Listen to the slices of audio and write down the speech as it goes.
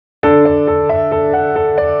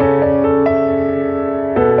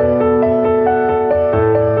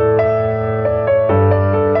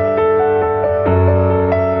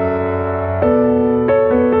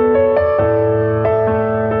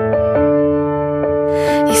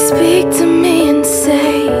speak to me and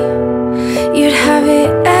say you'd have it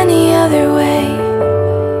any other way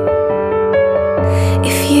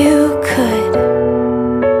if you could.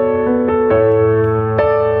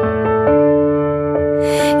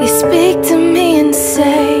 You speak to me and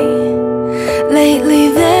say, lately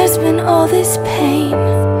there's been all this pain,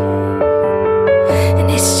 and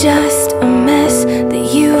it's just a mess that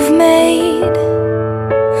you've made.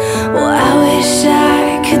 Well, I wish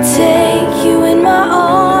I could take you in my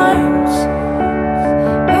arms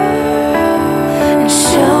and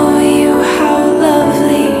show you how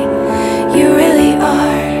lovely you really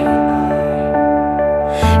are.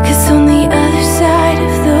 'Cause on the other side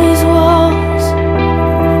of those walls,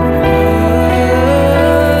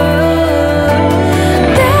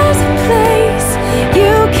 there's a place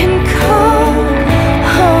you can call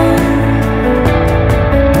home,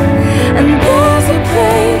 and there's a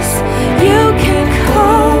place you can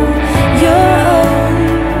call your own,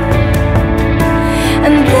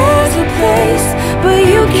 and there's a place, but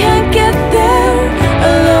you can't get there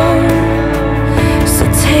alone. So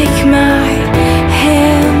take my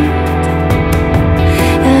hand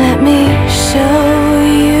and let me show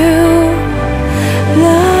you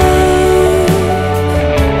love.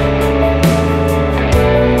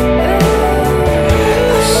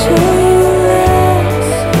 I'll show you love.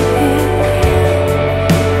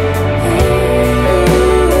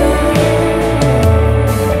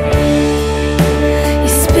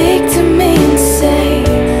 You speak to me and say,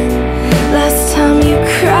 last time you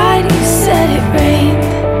cried you said it rained.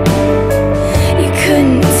 You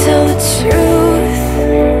couldn't tell the truth,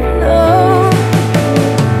 no.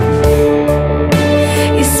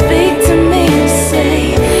 You speak to me and say,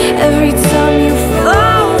 every time you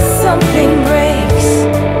fall something breaks.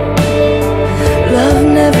 Love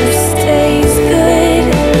never stays good.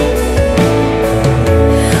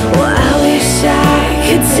 Well, I wish I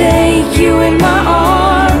could take you in my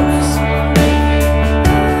arms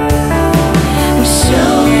and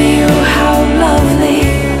show you how lovely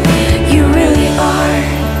you really are.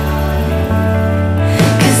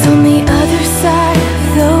 'Cause on the other side of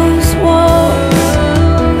those walls,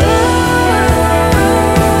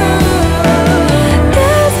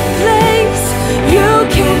 there's a place you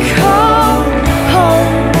can call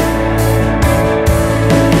home,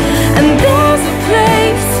 and there's a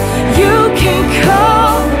place you can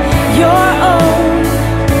call your own.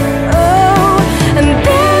 Oh, and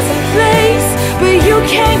there's a place, but you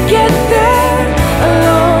can't get there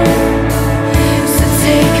alone. So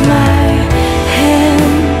take my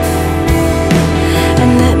hand and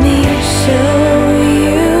let me show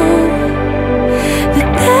you that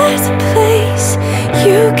there's a place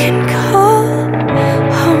you can call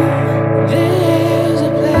home,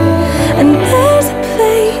 and there's a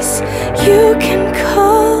place you can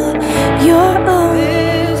call your own,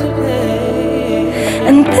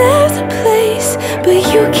 and there's a place, but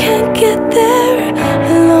you can't get there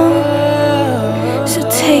alone. So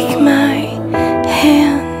take my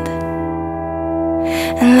hand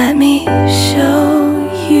and let me show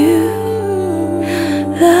you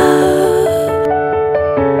love.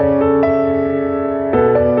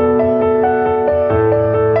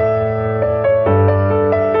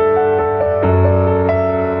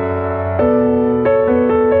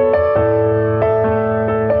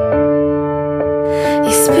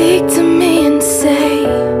 You speak to me and say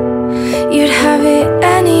you'd have it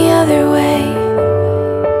any other way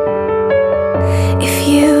if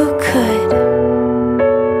you could.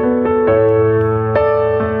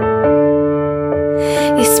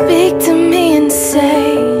 You speak to me and say,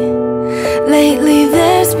 lately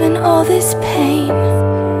there's been all this pain,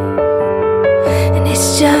 and it's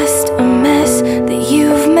just a mess that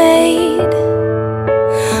you've made.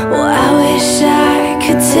 Well, I wish I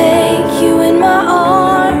could take you in my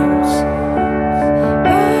arms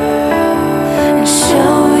and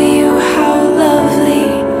show you how lovely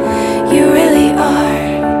you really are.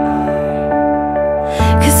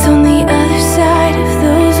 'Cause on the other side of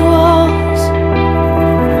those walls,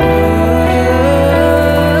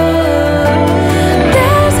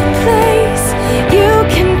 there's a place you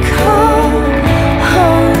can call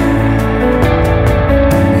home,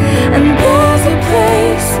 and there's a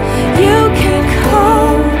place you can call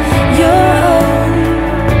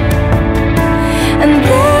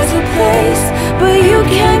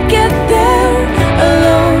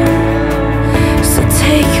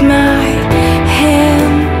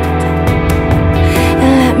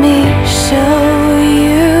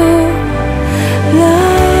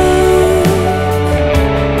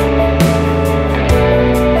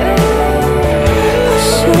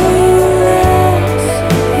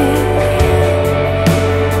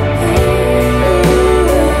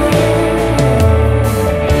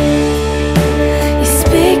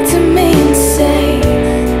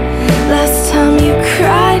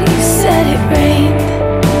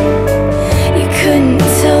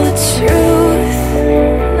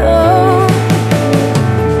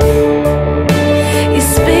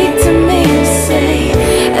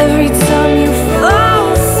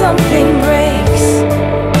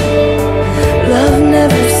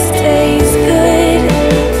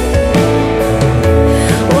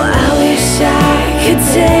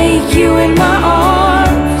you in my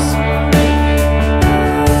arms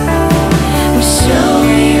and show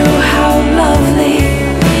you how lovely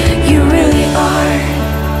you really are.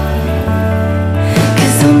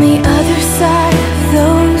 'Cause on the other side of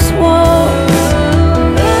those walls,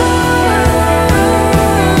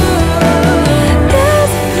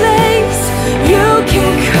 there's a place you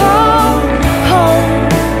can call home,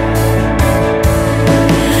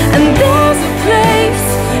 and there's a place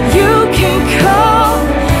you can call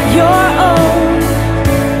your own.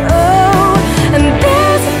 Oh, and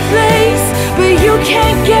there's a place, but you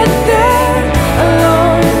can't get there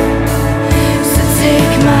alone. So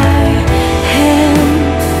take my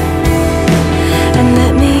hand and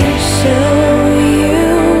let me show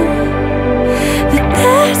you that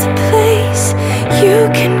there's a place you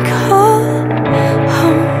can call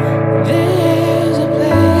home. There's a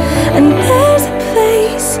place, and there's a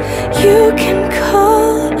place you can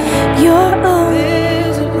call your own.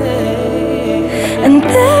 There's a place, and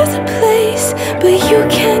there's a place, but you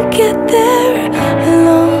can't get there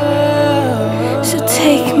alone. So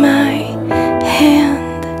take my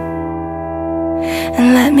hand and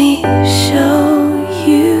let me show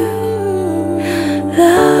you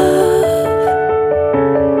love.